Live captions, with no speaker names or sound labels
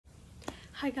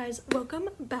Hi guys, welcome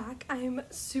back. I'm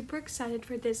super excited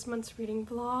for this month's reading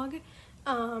vlog.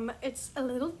 It's a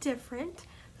little different.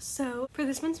 So for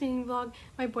this month's reading vlog,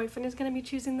 my boyfriend is going to be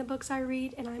choosing the books I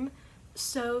read, and I'm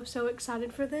so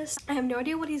excited for this. I have no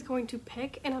idea what he's going to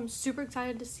pick, and I'm super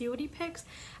excited to see what he picks.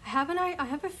 I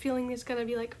have a feeling it's going to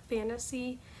be like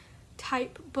fantasy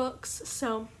type books,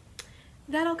 so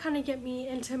that'll kind of get me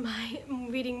into my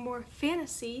reading more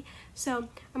fantasy. So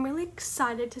I'm really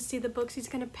excited to see the books he's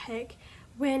going to pick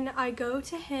when I go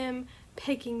to him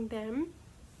picking them,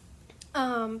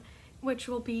 which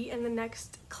will be in the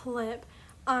next clip.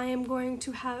 I am going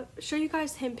to show you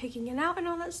guys him picking it out and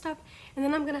all that stuff, and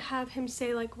then I'm going to have him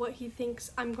say like what he thinks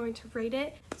I'm going to rate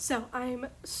it. So I'm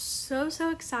so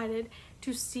excited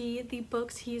to see the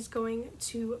books he's going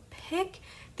to pick.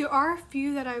 There are a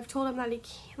few that I've told him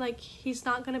that he's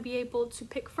not going to be able to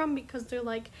pick from because they're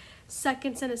like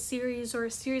seconds in a series, or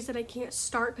a series that I can't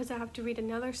start because I have to read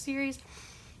another series,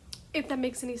 if that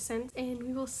makes any sense, and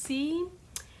we will see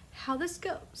how this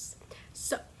goes.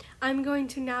 So I'm going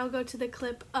to now go to the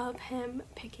clip of him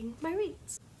picking my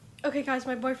reads. Okay guys,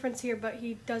 my boyfriend's here, but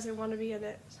he doesn't want to be in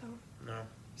it, so no.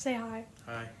 Say hi.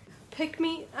 Hi. Pick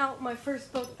me out my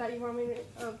first book that you want me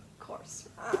to, of course.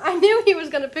 I knew he was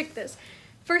going to pick this.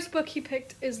 First book he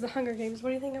picked is The Hunger Games. What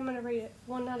do you think I'm going to rate it?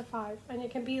 1 out of 5. And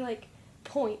it can be like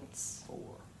points. 4.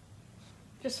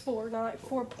 Just 4, not like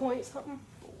 4 point something.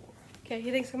 4. Okay,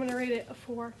 he thinks I'm going to rate it a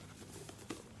 4.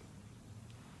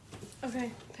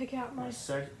 Okay, pick out my... Your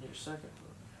second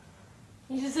book.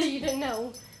 You just said you didn't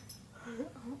know.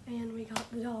 Oh, and we got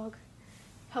the dog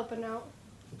helping out.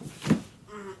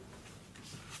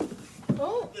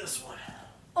 Oh! This one.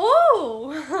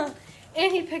 Oh!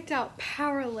 And he picked out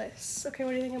Powerless. Okay,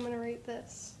 what do you think I'm going to rate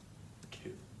this?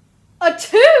 2. A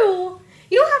 2?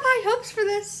 You don't have high hopes for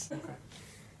this? Okay.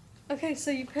 Okay,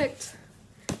 so you picked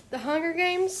The Hunger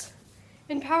Games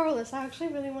and Powerless. I actually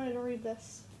really wanted to read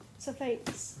this, so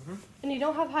thanks. And you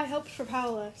don't have high hopes for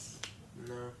Powerless?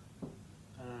 No.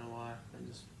 I don't know why. I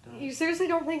just don't. You seriously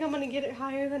don't think I'm going to get it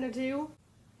higher than a 2?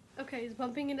 Okay, he's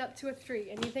bumping it up to a 3,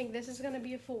 and you think this is going to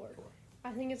be a 4.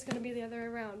 I think it's going to be the other way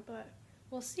around, but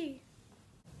we'll see.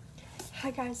 Hi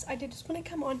guys, I did just want to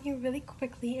come on here really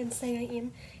quickly and say I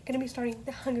am going to be starting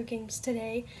The Hunger Games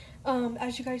today.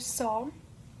 As you guys saw,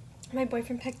 my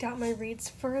boyfriend picked out my reads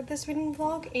for this reading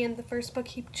vlog, and the first book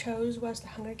he chose was The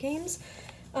Hunger Games.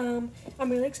 I'm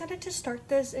really excited to start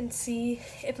this and see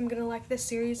if I'm going to like this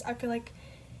series. I feel like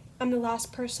I'm the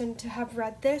last person to have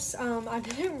read this. I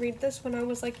didn't read this when I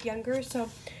was like younger, so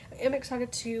I am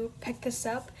excited to pick this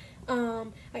up.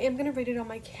 I am going to read it on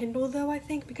my Kindle though, I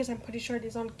think, because I'm pretty sure it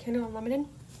is on Kindle Unlimited.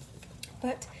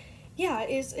 But yeah, it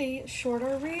is a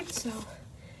shorter read, so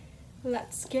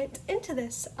let's get into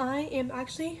this. I am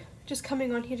actually just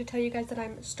coming on here to tell you guys that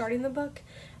I'm starting the book.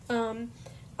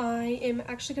 I am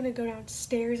actually going to go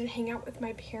downstairs and hang out with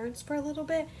my parents for a little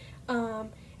bit, and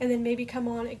then maybe come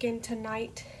on again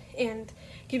tonight and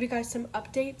give you guys some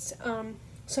updates.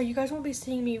 So you guys won't be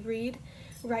seeing me read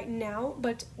right now,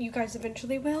 but you guys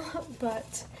eventually will.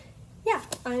 But yeah,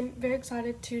 I'm very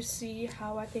excited to see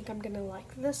how I think I'm gonna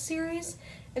like this series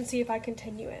and see if I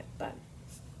continue it. But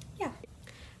yeah.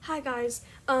 Hi guys,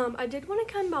 I did want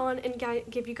to come on and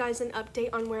give you guys an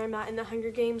update on where I'm at in the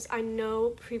Hunger Games. I know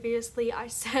previously I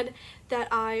said that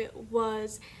I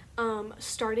was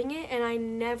starting it, and I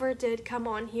never did come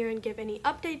on here and give any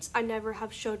updates. I never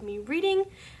have showed me reading,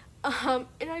 and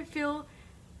I feel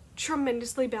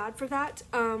tremendously bad for that.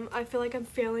 I feel like I'm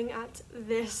failing at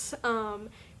this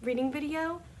reading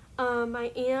video.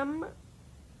 I am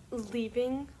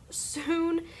leaving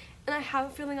soon, and I have a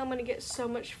feeling I'm going to get so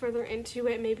much further into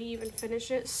it, maybe even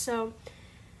finish it, so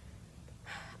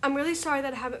I'm really sorry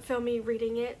that I haven't filmed me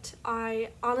reading it.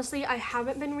 Honestly, I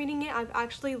haven't been reading it. I've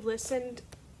actually listened,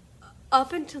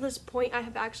 up until this point, I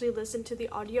have actually listened to the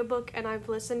audiobook, and I've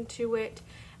listened to it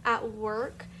at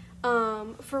work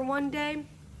for one day.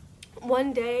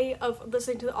 One day of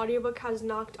listening to the audiobook has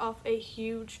knocked off a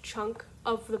huge chunk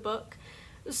of the book.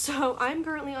 So I'm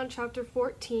currently on chapter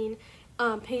 14,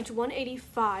 page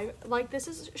 185. Like, this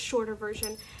is a shorter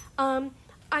version.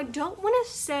 I don't want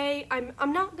to say,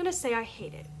 I'm not going to say I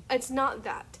hate it. It's not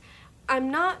that. I'm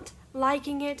not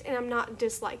liking it, and I'm not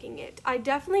disliking it. I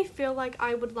definitely feel like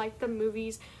I would like the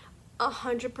movies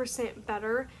 100%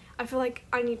 better. I feel like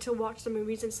I need to watch the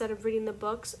movies instead of reading the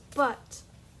books, but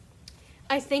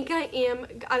I think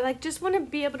I just want to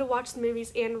be able to watch the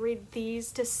movies and read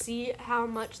these to see how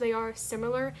much they are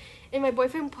similar. And my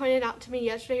boyfriend pointed out to me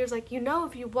yesterday, he was like, you know,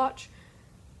 if you watch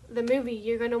the movie,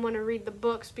 you're going to want to read the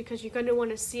books because you're going to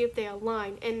want to see if they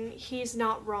align, and he's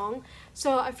not wrong.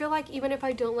 So I feel like even if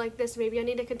I don't like this, maybe I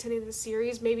need to continue the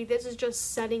series. Maybe this is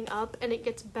just setting up and it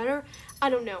gets better. I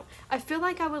don't know. I feel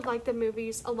like I would like the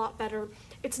movies a lot better.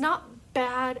 It's not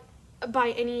bad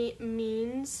by any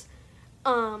means.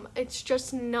 It's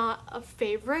just not a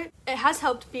favorite. It has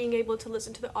helped being able to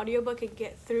listen to the audiobook and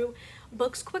get through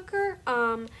books quicker.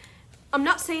 I'm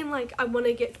not saying like I want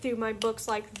to get through my books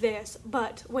like this,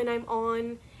 but when I'm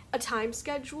on a time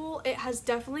schedule, it has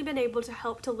definitely been able to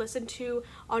help to listen to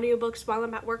audiobooks while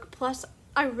I'm at work. Plus,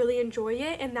 I really enjoy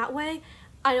it, and that way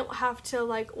I don't have to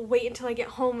like wait until I get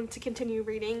home to continue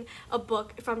reading a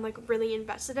book if I'm like really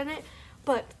invested in it.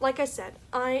 But like I said,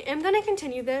 I am going to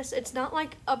continue this. It's not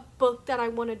like a book that I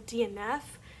want to DNF.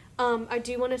 I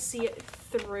do want to see it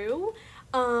through.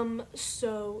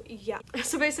 So yeah.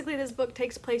 So basically this book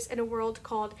takes place in a world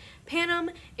called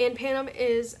Panem, and Panem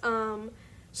is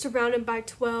surrounded by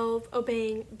 12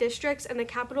 obeying districts, and the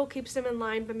capital keeps them in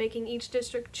line by making each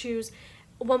district choose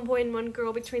one boy and one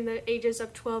girl between the ages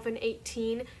of 12 and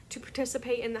 18 to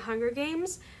participate in the Hunger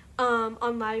Games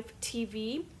on live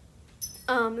TV.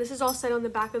 This is all said on the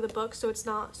back of the book, so it's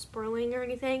not spoiling or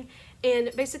anything.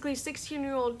 And basically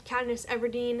 16-year-old Katniss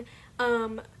Everdeen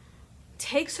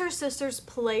takes her sister's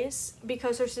place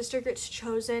because her sister gets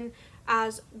chosen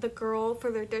as the girl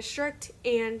for their district,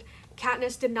 and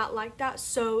Katniss did not like that,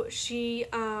 so she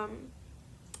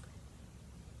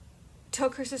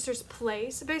took her sister's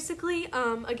place, basically.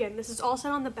 Again, this is all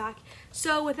said on the back,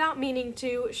 so without meaning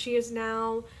to, she is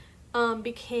now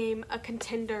became a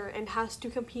contender and has to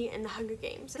compete in the Hunger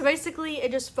Games. So basically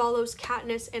it just follows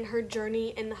Katniss and her journey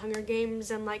in the Hunger Games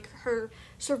and like her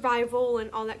survival and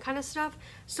all that kind of stuff.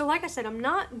 So like I said, I'm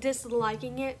not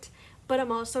disliking it, but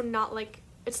I'm also not like,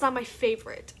 it's not my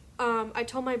favorite. I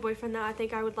told my boyfriend that I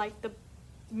think I would like the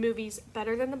movies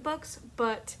better than the books,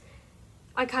 but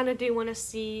I kind of do want to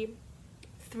see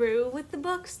through with the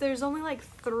books. There's only like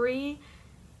 3,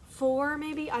 4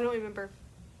 maybe, I don't remember.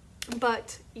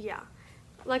 But yeah,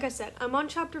 like I said, I'm on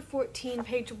chapter 14,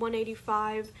 page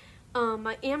 185.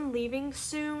 I am leaving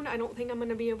soon. I don't think I'm going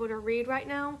to be able to read right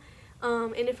now.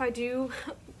 And if I do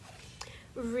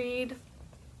read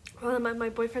while I'm at my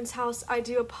boyfriend's house, I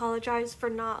do apologize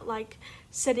for not like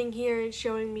sitting here and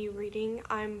showing me reading.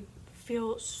 I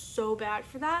feel so bad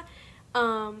for that.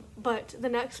 But the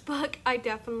next book I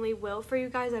definitely will for you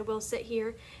guys. I will sit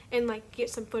here and like get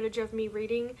some footage of me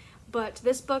reading. But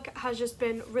this book has just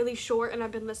been really short, and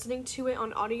I've been listening to it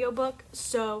on audiobook,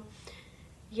 so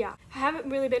yeah. I haven't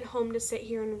really been home to sit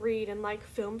here and read and like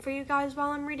film for you guys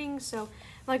while I'm reading, so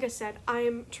like I said, I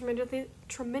am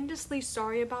tremendously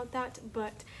sorry about that.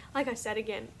 But like I said,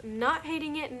 again, not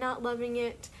hating it, not loving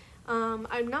it.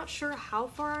 I'm not sure how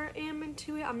far I am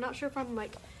into it. I'm not sure if I'm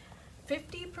like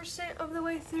 50% of the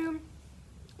way through.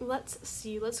 Let's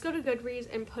see. Let's go to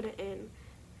Goodreads and put it in.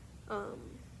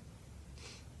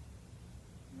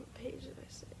 What page did I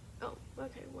say? Oh,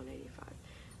 okay,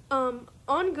 185.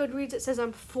 On Goodreads it says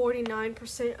I'm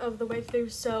 49% of the way through,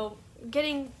 so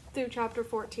getting through chapter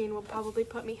 14 will probably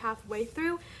put me halfway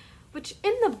through, which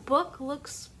in the book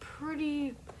looks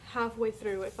pretty halfway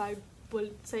through, if I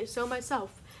would say so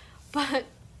myself. But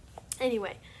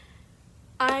anyway,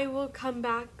 I will come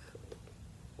back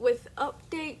with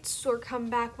updates or come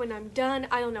back when I'm done.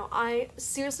 I don't know. I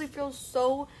seriously feel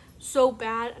so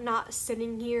bad not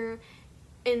sitting here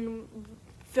and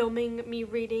filming me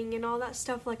reading and all that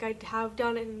stuff like I have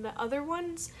done in the other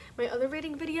ones, my other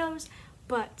reading videos,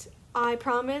 but I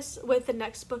promise with the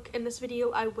next book in this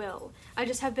video I will. I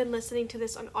just have been listening to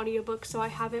this on audiobook, so I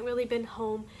haven't really been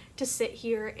home to sit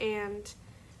here and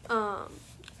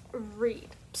read.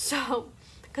 So,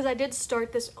 because I did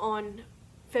start this on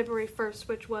February 1st,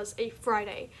 which was a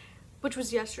Friday, which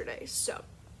was yesterday, so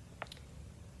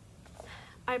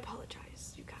I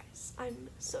apologize, you guys. I'm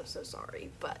so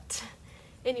sorry, but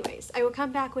anyways, I will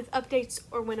come back with updates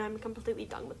or when I'm completely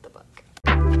done with the book.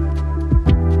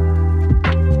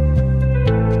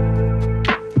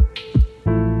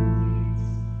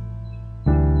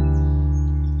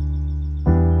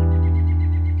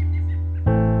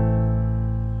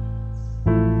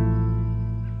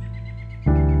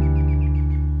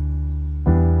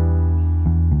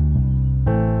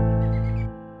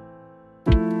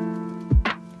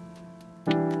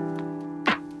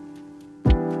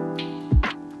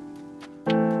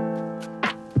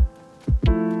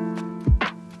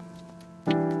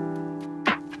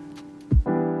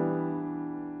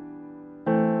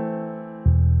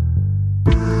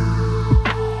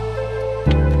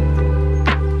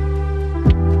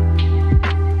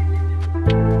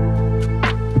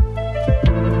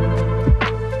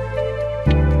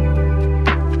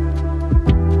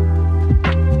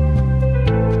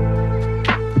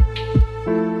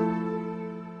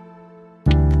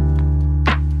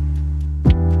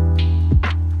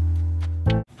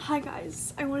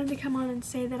 guys, I wanted to come on and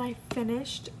say that I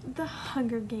finished The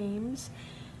Hunger Games.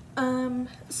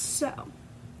 So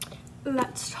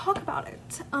let's talk about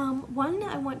it. One,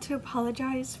 I want to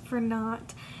apologize for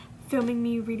not filming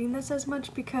me reading this as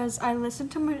much because I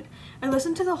listened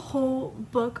to the whole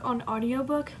book on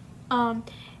audiobook, and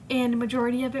the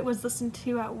majority of it was listened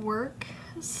to at work.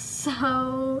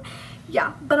 So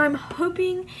yeah, but I'm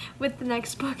hoping with the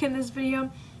next book in this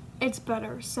video it's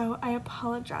better, so I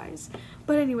apologize.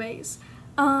 But anyways,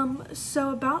 so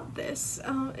about this,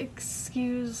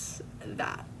 excuse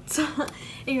that.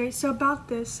 Anyway, so about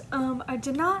this, I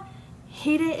did not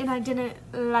hate it and I didn't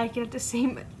like it at the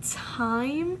same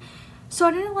time. So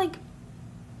I didn't like,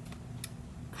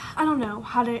 I don't know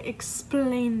how to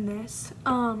explain this,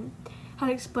 how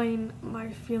to explain my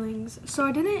feelings. So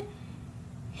I didn't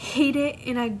hate it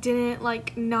and I didn't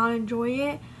like not enjoy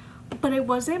it, but it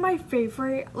wasn't my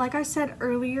favorite. Like I said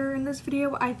earlier in this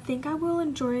video, I think I will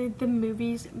enjoy the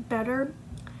movies better,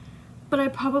 but I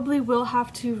probably will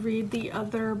have to read the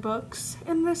other books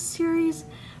in this series.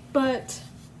 But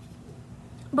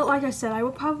like I said, I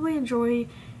will probably enjoy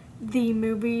the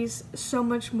movies so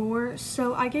much more.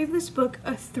 So I gave this book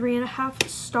a 3.5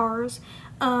 stars.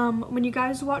 When you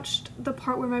guys watched the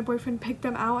part where my boyfriend picked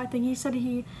them out, I think he said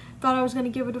he thought I was going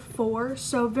to give it a 4.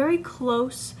 So very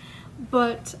close.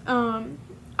 But I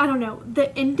don't know,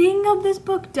 the ending of this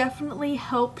book definitely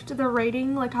helped the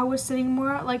rating. Like I was sitting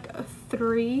more at like a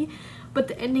 3, but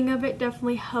the ending of it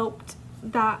definitely helped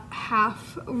that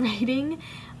half rating.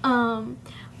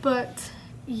 But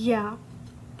yeah,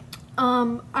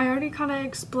 I already kind of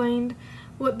explained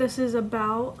what this is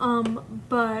about,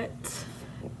 but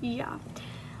yeah,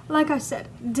 like I said,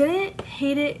 didn't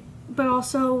hate it, but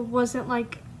also wasn't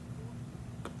like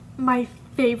my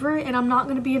favorite, and I'm not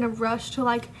going to be in a rush to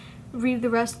like read the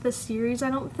rest of the series,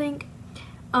 I don't think.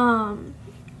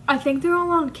 I think they're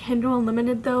all on Kindle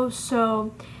Unlimited though,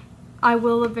 so I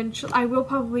will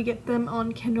probably get them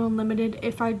on Kindle Unlimited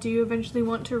if I do eventually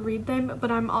want to read them,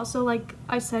 but I'm also, like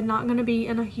I said, not going to be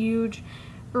in a huge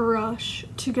rush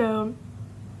to go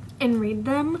and read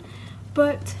them.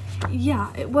 But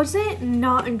yeah, it wasn't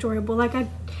not enjoyable. Like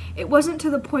it wasn't to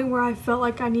the point where I felt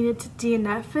like I needed to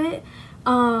DNF it.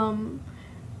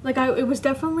 It was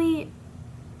definitely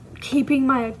keeping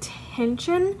my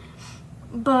attention,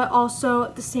 but also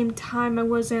at the same time I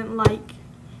wasn't like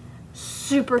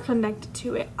super connected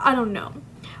to it. I don't know,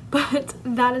 but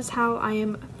that is how I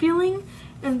am feeling,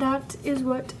 and that is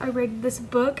what I rated this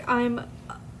book. I'm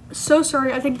so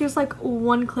sorry. I think there's like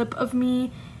one clip of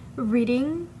me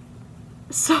reading,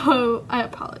 so I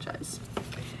apologize.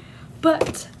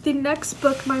 But the next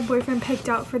book my boyfriend picked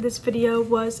out for this video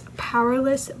was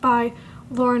Powerless by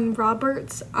Lauren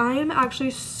Roberts. I am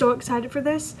actually so excited for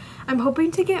this. I'm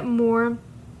hoping to get more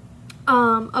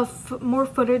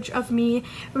footage of me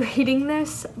reading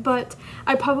this, but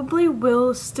I probably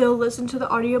will still listen to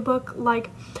the audiobook like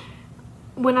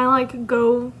when I like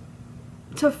go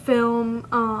to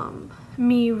film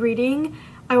me reading.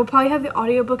 I will probably have the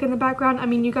audiobook in the background. I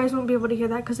mean, you guys won't be able to hear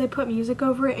that because I put music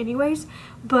over it anyways,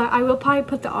 but I will probably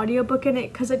put the audiobook in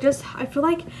it because I feel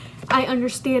like I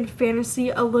understand fantasy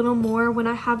a little more when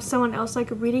I have someone else like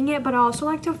reading it, but I also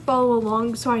like to follow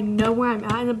along so I know where I'm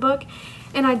at in the book.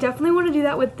 And I definitely want to do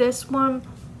that with this one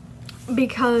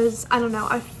because, I don't know,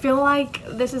 I feel like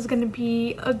this is going to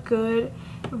be a good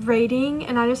rating,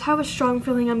 and I just have a strong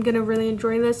feeling I'm going to really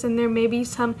enjoy this, and there may be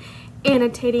some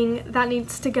annotating that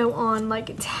needs to go on,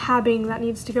 like tabbing that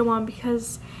needs to go on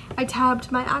because I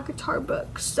tabbed my ACOTAR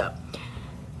book. So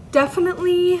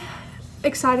definitely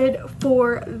excited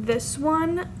for this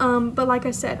one, but like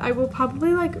I said, I will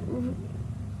probably like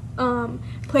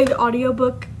play the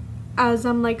audiobook as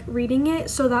I'm like reading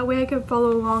it, so that way I can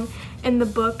follow along in the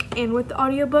book and with the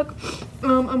audiobook.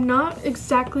 I'm not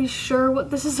exactly sure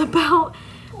what this is about.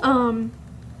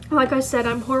 Like I said,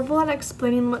 I'm horrible at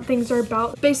explaining what things are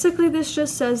about. Basically, this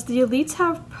just says the elites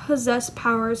have possessed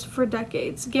powers for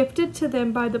decades, gifted to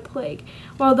them by the plague,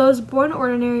 while those born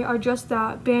ordinary are just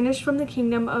that, banished from the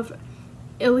kingdom of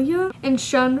Ilia and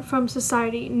shunned from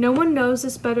society. No one knows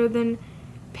this better than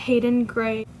Peyton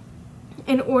Gray,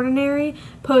 an ordinary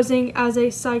posing as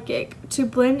a psychic to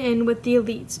blend in with the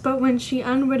elites, but when she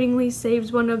unwittingly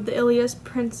saves one of the Ilia's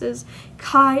princes,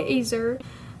 Kai Azer,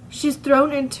 she's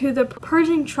thrown into the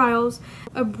purging trials,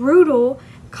 a brutal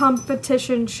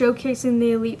competition showcasing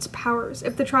the elite's powers.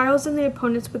 If the trials and the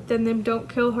opponents within them don't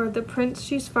kill her, the prince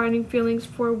she's fighting feelings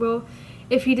for will,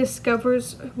 if he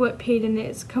discovers what Peyton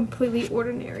is, completely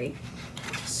ordinary.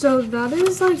 So that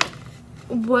is like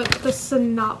what the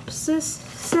synopsis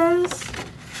says.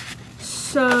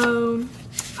 So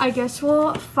I guess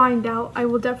we'll find out. I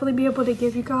will definitely be able to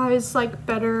give you guys like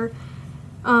better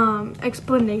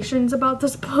explanations about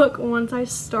this book once I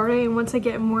start it and once I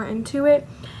get more into it.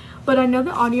 But I know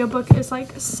the audiobook is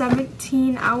like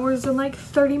 17 hours and like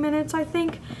 30 minutes, I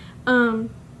think. So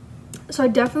I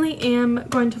definitely am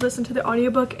going to listen to the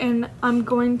audiobook, and I'm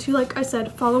going to, like I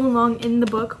said, follow along in the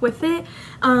book with it.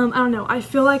 I don't know. I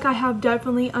feel like I have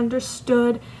definitely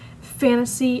understood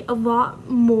fantasy a lot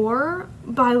more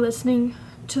by listening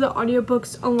to the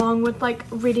audiobooks along with like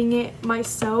reading it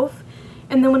myself.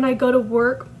 And then when I go to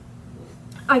work,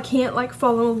 I can't like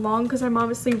follow along because I'm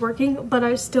obviously working, but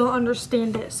I still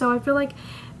understand it. So I feel like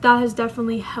that has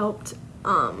definitely helped.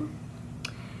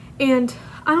 And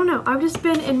I don't know, I've just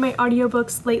been in my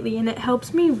audiobooks lately, and it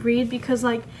helps me read because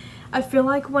like I feel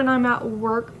like when I'm at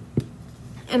work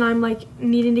and I'm like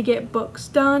needing to get books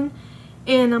done,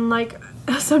 and I'm like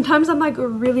sometimes I'm like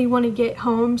really want to get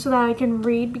home so that I can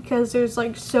read, because there's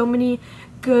like so many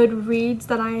good reads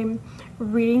that I'm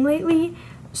reading lately.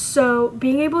 So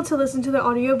being able to listen to the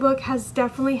audiobook has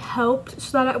definitely helped,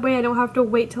 so that way I don't have to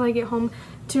wait till I get home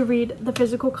to read the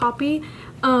physical copy.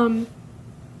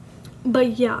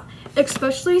 But yeah,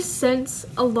 especially since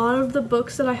a lot of the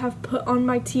books that I have put on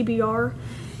my TBR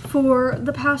for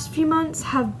the past few months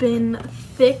have been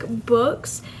thick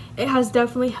books, it has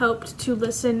definitely helped to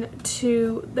listen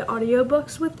to the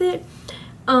audiobooks with it.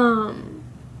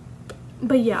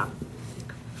 But yeah,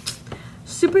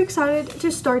 super excited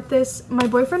to start this. My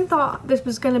boyfriend thought this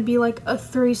was gonna be like a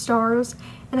 3 stars,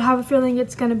 and I have a feeling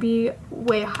it's gonna be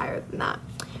way higher than that,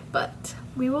 but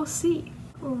we will see.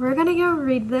 We're gonna go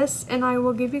read this, and I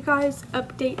will give you guys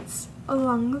updates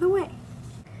along the way.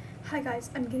 Hi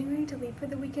guys, I'm getting ready to leave for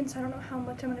the weekend, so I don't know how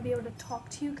much I'm gonna be able to talk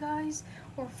to you guys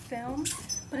or film,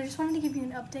 but I just wanted to give you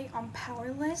an update on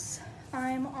Powerless.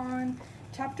 I'm on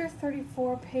chapter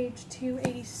 34, page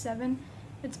 287.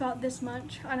 It's about this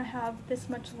much, and I have this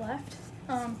much left.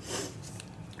 I'm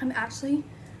actually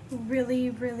really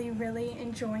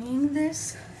enjoying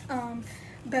this.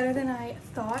 Better than I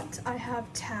thought. I have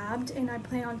tabbed, and I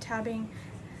plan on tabbing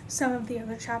some of the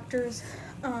other chapters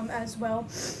as well,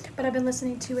 but I've been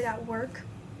listening to it at work,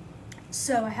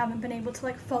 so I haven't been able to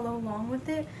like follow along with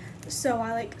it. So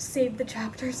I like saved the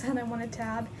chapters that I want to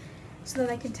tab so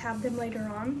that I can tab them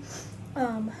later on.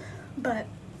 But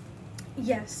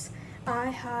yes, I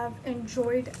have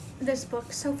enjoyed this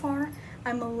book so far.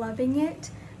 I'm loving it.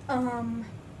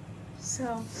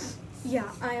 So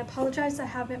yeah, I apologize I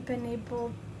haven't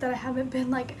been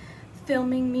like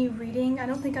filming me reading. I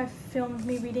don't think I've filmed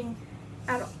me reading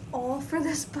at all for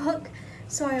this book,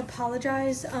 so I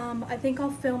apologize. I think I'll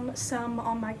film some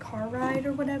on my car ride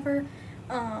or whatever.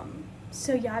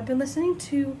 So yeah, I've been listening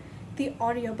to the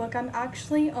audiobook. I'm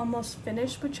actually almost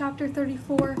finished with chapter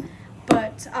 34,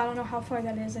 but I don't know how far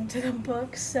that is into the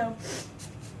book, so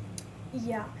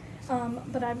yeah.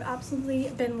 But I've absolutely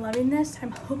been loving this.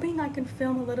 I'm hoping I can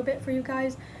film a little bit for you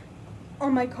guys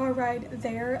on my car ride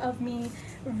there of me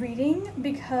reading.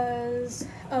 Because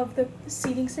of the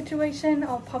seating situation,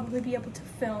 I'll probably be able to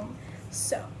film.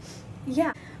 So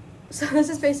yeah, so this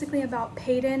is basically about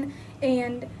Peyton,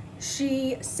 and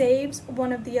she saves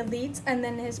one of the elites and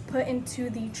then is put into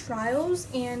the trials,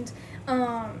 and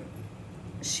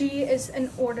she is an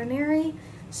ordinary.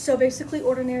 So basically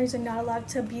ordinaries are not allowed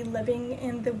to be living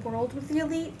in the world with the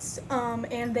elites,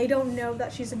 and they don't know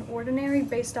that she's an ordinary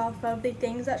based off of the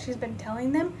things that she's been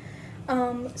telling them.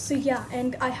 So yeah,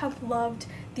 and I have loved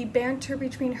the banter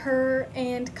between her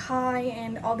and Kai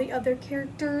and all the other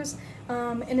characters,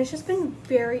 and it's just been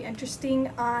very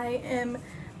interesting. I am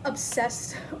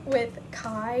obsessed with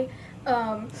Kai,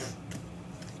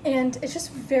 and it's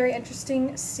just very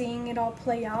interesting seeing it all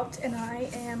play out, and I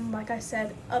am, like I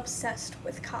said, obsessed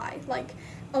with Kai. Like,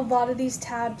 a lot of these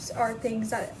tabs are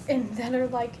things that are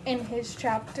like in his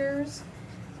chapters,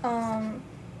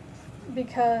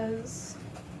 because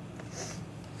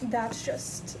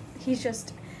he's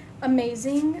just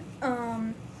amazing.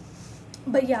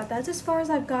 But yeah, that's as far as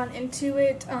I've gone into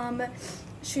it.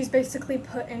 She's basically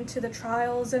put into the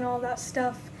trials and all that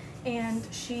stuff, and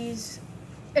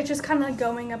it's just kind of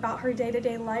going about her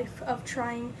day-to-day life of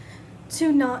trying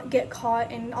to not get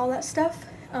caught and all that stuff.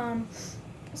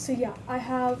 So yeah, I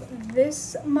have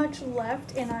this much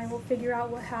left, and I will figure out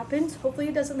what happens. Hopefully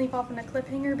it doesn't leave off on a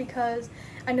cliffhanger, because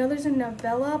I know there's a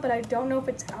novella, but I don't know if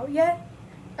it's out yet.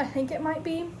 I think it might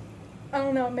be. I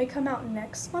don't know, it may come out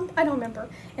next month. I don't remember.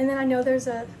 And then I know there's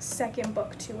a second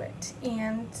book to it,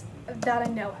 and that I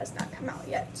know has not come out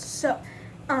yet. So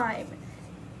I'm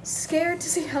scared to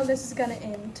see how this is gonna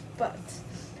end, but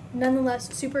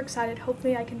nonetheless super excited.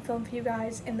 Hopefully I can film for you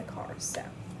guys in the car. So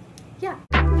yeah.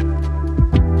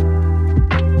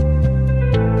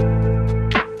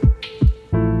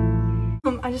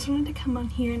 on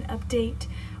here an update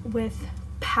with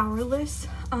Powerless.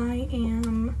 I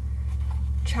am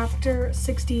chapter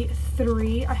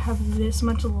 63. I have this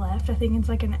much left. I think it's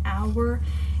like an hour,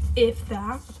 if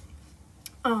that,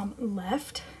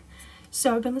 left.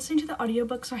 So I've been listening to the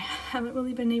audiobook, so I haven't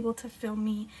really been able to film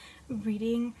me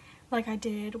reading like I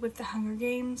did with the Hunger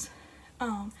Games.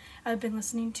 I've been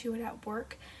listening to it at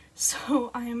work, so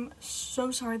I'm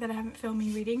so sorry that I haven't filmed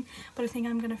me reading, but I think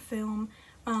I'm gonna film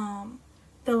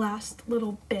the last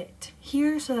little bit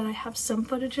here so that I have some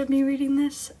footage of me reading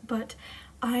this. But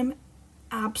I'm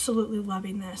absolutely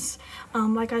loving this.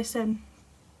 Like I said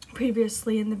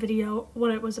previously in the video, what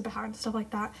it was about and stuff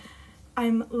like that,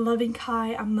 I'm loving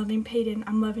Kai, I'm loving Peyton,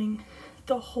 I'm loving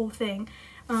the whole thing.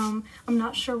 I'm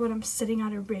not sure what I'm sitting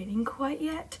at a rating quite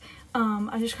yet.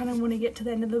 I just kind of want to get to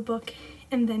the end of the book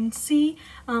and then see.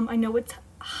 I know it's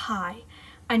high.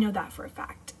 I know that for a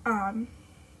fact.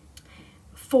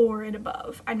 4 and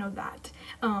above. I know that.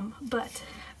 But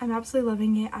I'm absolutely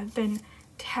loving it. I've been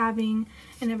tabbing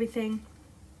and everything.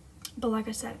 But like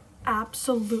I said,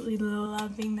 absolutely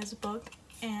loving this book.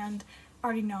 And I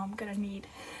already know I'm gonna need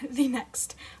the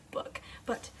next book.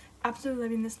 But absolutely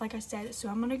loving this, like I said. So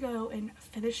I'm gonna go and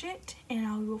finish it, and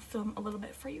I will film a little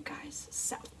bit for you guys.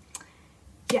 So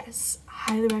yes,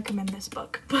 highly recommend this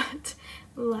book. But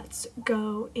let's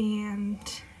go and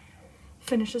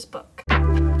finish this book.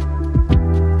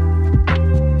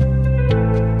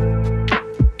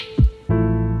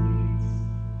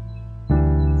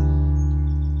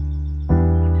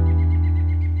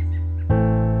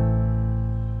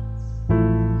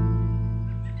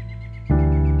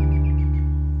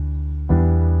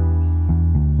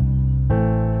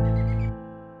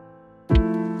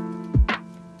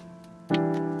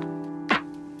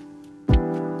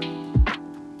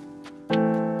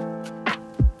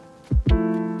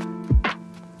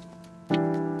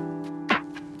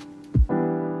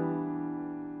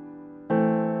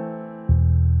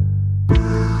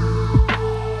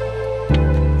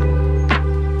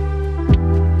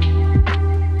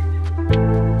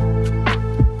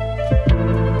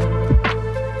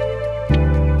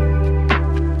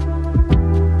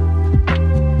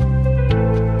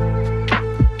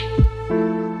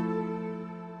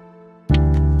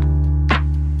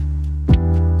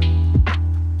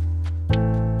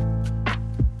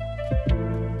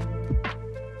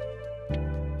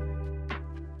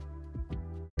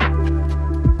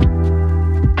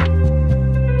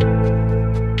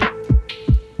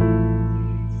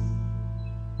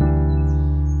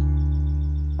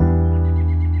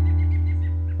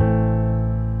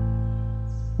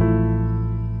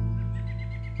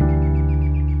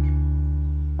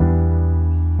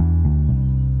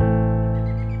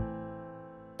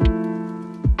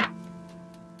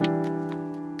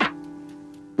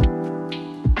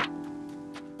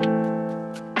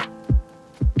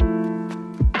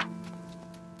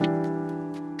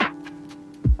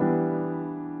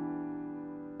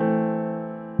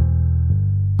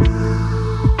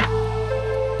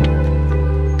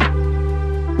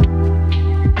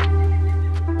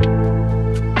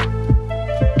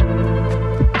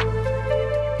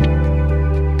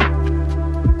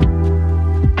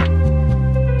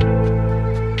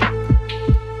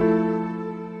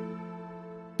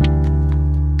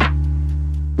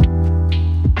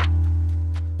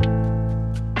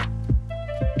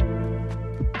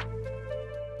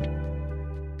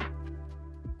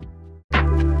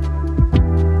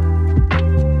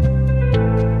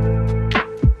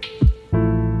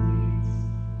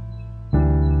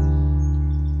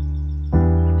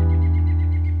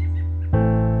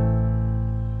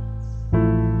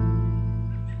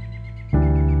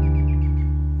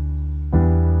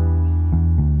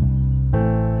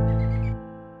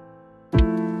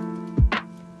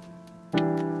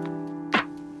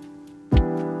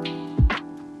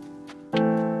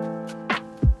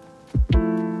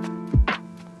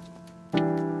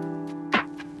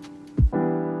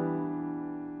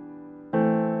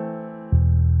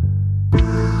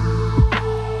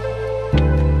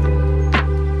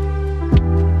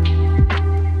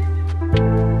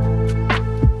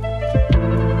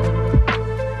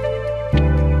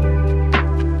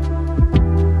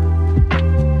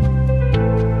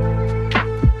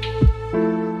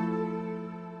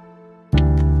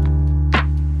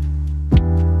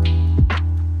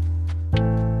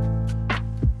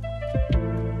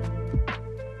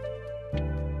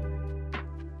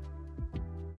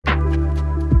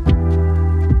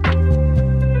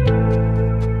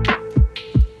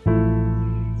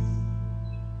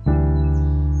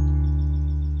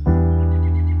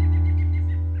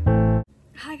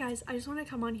 guys, I just want to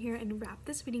come on here and wrap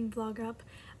this reading vlog up.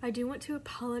 I do want to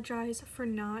apologize for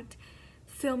not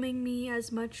filming me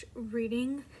as much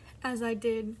reading as I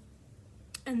did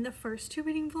in the first 2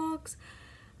 reading vlogs.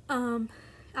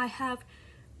 I have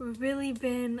really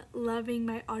been loving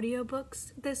my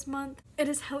audiobooks this month. It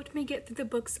has helped me get through the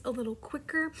books a little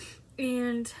quicker,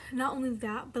 and not only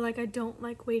that, but like I don't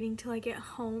like waiting till I get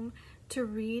home to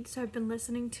read, so I've been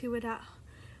listening to it at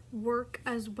work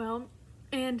as well.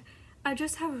 And I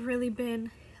just have really been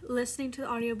listening to the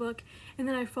audiobook, and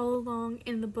then I follow along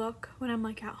in the book when I'm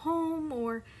like at home,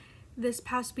 or this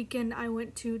past weekend I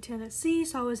went to Tennessee,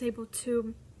 so I was able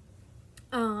to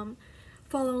follow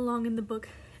along in the book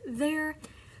there.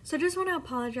 So I just want to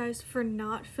apologize for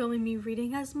not filming me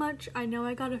reading as much. I know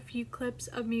I got a few clips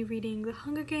of me reading The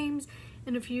Hunger Games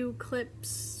and a few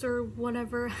clips or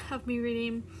whatever of me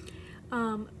reading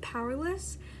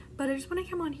Powerless, but I just want to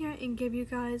come on here and give you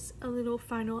guys a little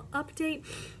final update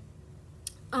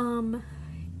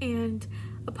and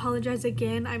apologize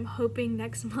again. I'm hoping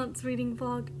next month's reading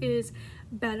vlog is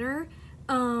better.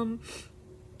 I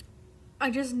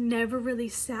just never really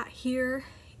sat here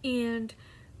and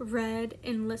read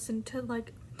and listened to,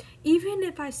 like, even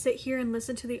if I sit here and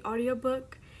listen to the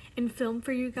audiobook and film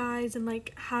for you guys and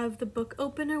like have the book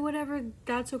open or whatever,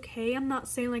 that's okay. I'm not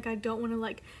saying like I don't want to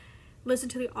like listen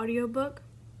to the audiobook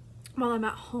while I'm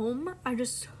at home. I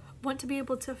just want to be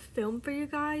able to film for you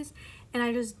guys, and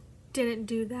I just didn't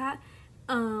do that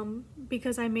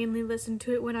because I mainly listened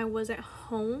to it when I was at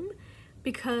home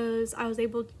because I was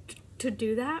able to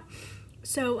do that.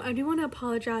 So I do want to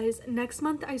apologize. Next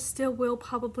month I still will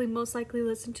probably most likely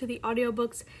listen to the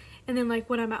audiobooks, and then like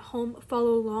when I'm at home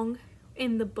follow along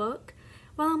in the book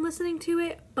while I'm listening to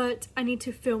it, but I need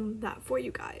to film that for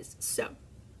you guys, so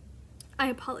I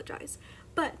apologize.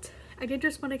 But I did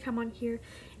just want to come on here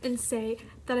and say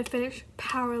that I finished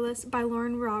Powerless by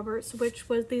Lauren Roberts, which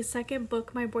was the second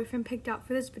book my boyfriend picked out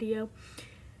for this video.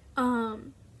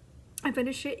 I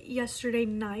finished it yesterday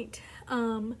night.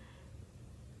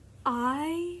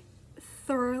 I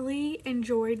thoroughly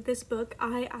enjoyed this book.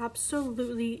 I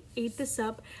absolutely ate this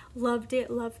up, loved it,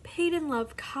 loved Peyton,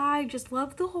 loved Kai, just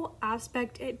loved the whole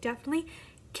aspect. It definitely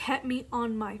kept me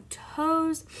on my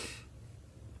toes,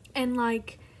 and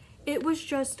like it was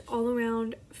just all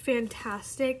around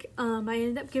fantastic. I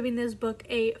ended up giving this book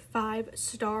a 5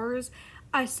 stars.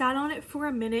 I sat on it for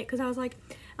a minute because I was like,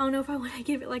 I don't know if I want to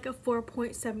give it like a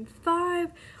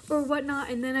 4.75 or whatnot,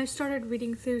 and then I started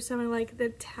reading through some of like the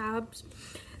tabs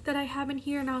that I have in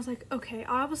here, and I was like, okay,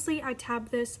 obviously I tabbed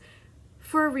this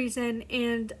for a reason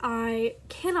and I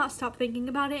cannot stop thinking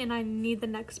about it, and I need the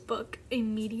next book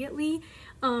immediately.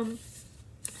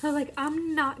 So like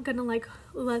I'm not gonna like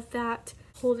let that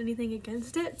hold anything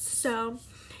against it, so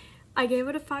I gave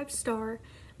it a 5 star.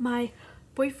 My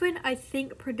boyfriend, I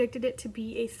think, predicted it to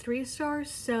be a 3 stars,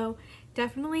 so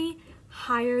definitely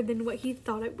higher than what he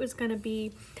thought it was gonna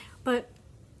be. But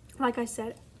like I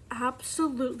said,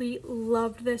 absolutely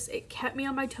loved this. It kept me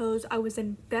on my toes. I was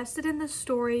invested in the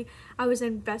story, I was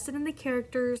invested in the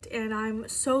characters, and I'm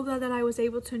so glad that I was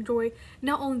able to enjoy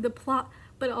not only the plot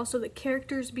but also the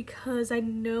characters, because I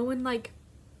know in like,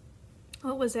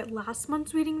 what was it, last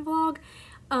month's reading vlog,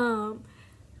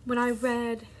 when I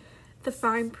read the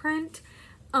fine print,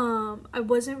 I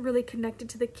wasn't really connected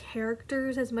to the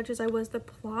characters as much as I was the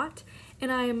plot,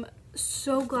 and I'm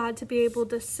so glad to be able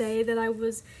to say that I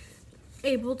was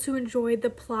able to enjoy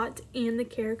the plot and the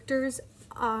characters.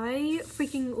 I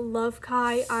freaking love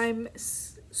Kai. I'm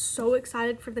so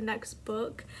excited for the next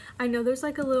book. I know there's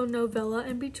like a little novella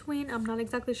in between. I'm not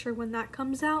exactly sure when that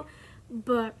comes out,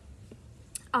 but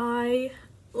I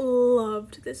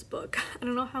loved this book. I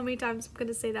don't know how many times I'm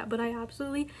gonna say that, but I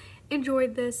absolutely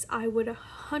enjoyed this. I would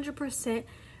 100%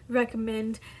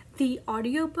 recommend. The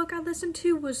audiobook I listened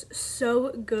to was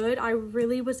so good. I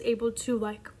really was able to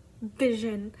like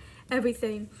vision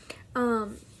everything.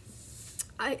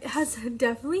 It has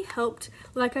definitely helped,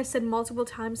 like I said multiple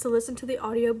times, to listen to the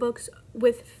audiobooks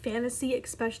with fantasy,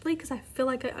 especially because I feel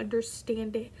like I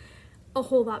understand it a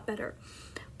whole lot better.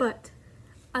 But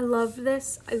I loved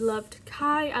this. I loved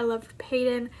Kai. I loved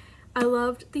Peyton. I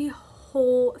loved the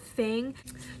whole thing.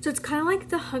 So it's kind of like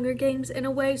the Hunger Games in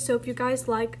a way. So if you guys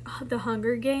like the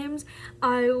Hunger Games,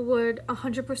 I would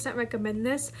 100% recommend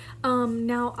this.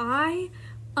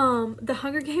 The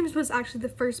Hunger Games was actually the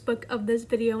first book of this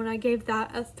video, and I gave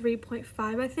that a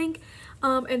 3.5, I think.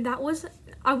 And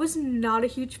I was not a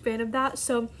huge fan of that.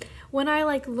 So when I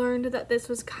like learned that this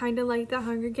was kind of like the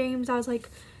Hunger Games, I was like,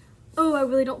 oh, I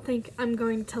really don't think I'm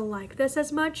going to like this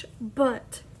as much.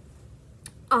 But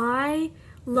I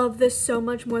love this so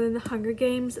much more than the Hunger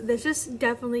Games. This just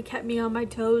definitely kept me on my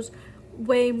toes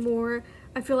way more,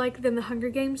 I feel like, than The Hunger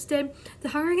Games did. The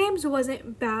Hunger Games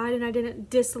wasn't bad and I didn't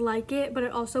dislike it, but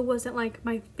it also wasn't like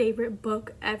my favorite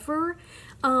book ever.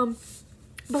 But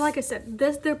like I said,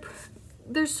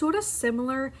 they're sort of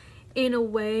similar in a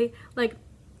way. Like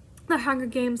The Hunger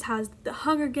Games has the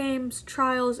Hunger Games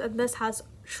trials and this has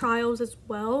trials as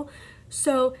well.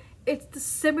 So it's the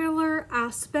similar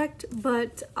aspect,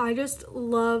 but I just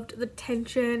loved the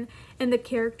tension and the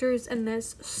characters in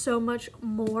this so much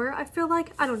more. I feel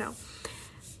like, I don't know.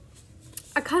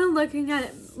 I kind of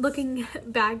looking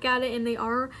back at it, and they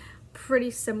are pretty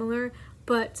similar,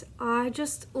 but I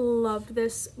just loved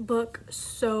this book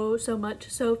so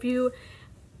much. So if you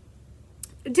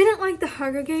didn't like The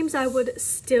Hunger Games, I would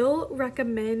still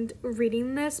recommend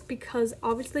reading this because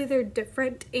obviously they're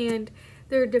different and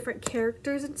there are different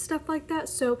characters and stuff like that.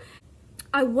 So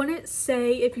I wouldn't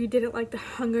say if you didn't like The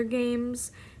Hunger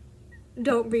Games,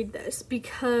 don't read this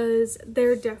because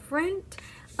they're different.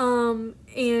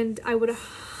 And I would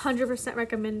 100%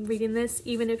 recommend reading this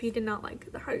even if you did not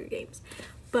like The Hunger Games.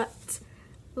 But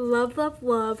love, love,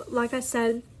 love. Like I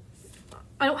said,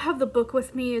 I don't have the book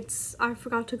with me. I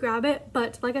forgot to grab it.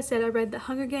 But like I said, I read The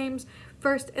Hunger Games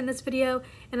first in this video,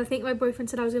 and I think my boyfriend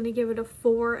said I was going to give it a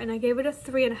 4, and I gave it a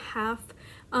 3.5.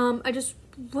 I just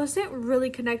wasn't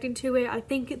really connecting to it. I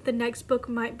think the next book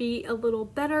might be a little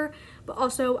better, but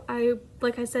also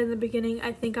like I said in the beginning,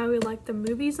 I think I would like the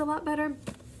movies a lot better.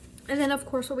 And then of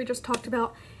course what we just talked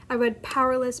about, I read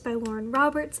Powerless by Lauren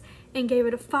Roberts and gave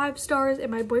it a 5 stars,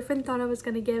 and my boyfriend thought I was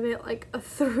going to give it like a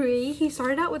 3. He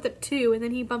started out with a 2 and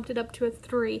then he bumped it up to a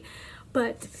 3,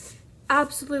 but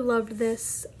absolutely loved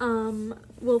this.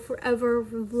 Will forever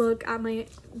look at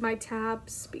my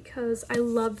tabs because I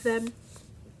love them.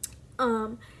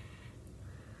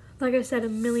 Like I said a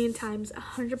million times,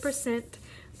 100%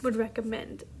 would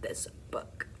recommend this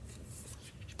book.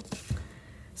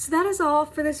 So that is all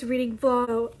for this reading vlog.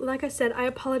 So, like I said, I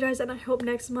apologize and I hope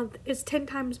next month is 10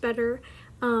 times better.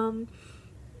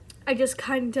 I just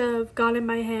kind of got in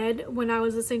my head when I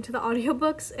was listening to the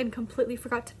audiobooks and completely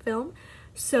forgot to film.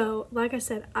 So, like I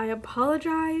said, I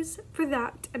apologize for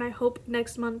that, and I hope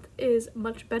next month is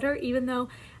much better, even though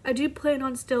I do plan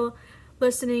on still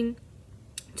listening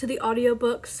to the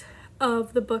audiobooks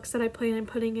of the books that I plan on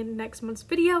putting in next month's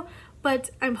video, but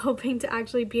I'm hoping to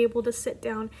actually be able to sit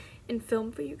down and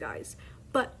film for you guys.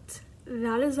 But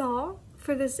that is all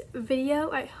for this video.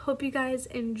 I hope you guys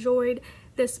enjoyed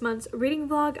this month's reading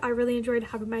vlog. I really enjoyed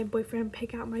having my boyfriend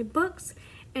pick out my books,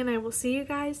 and I will see you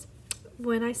guys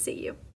when I see you.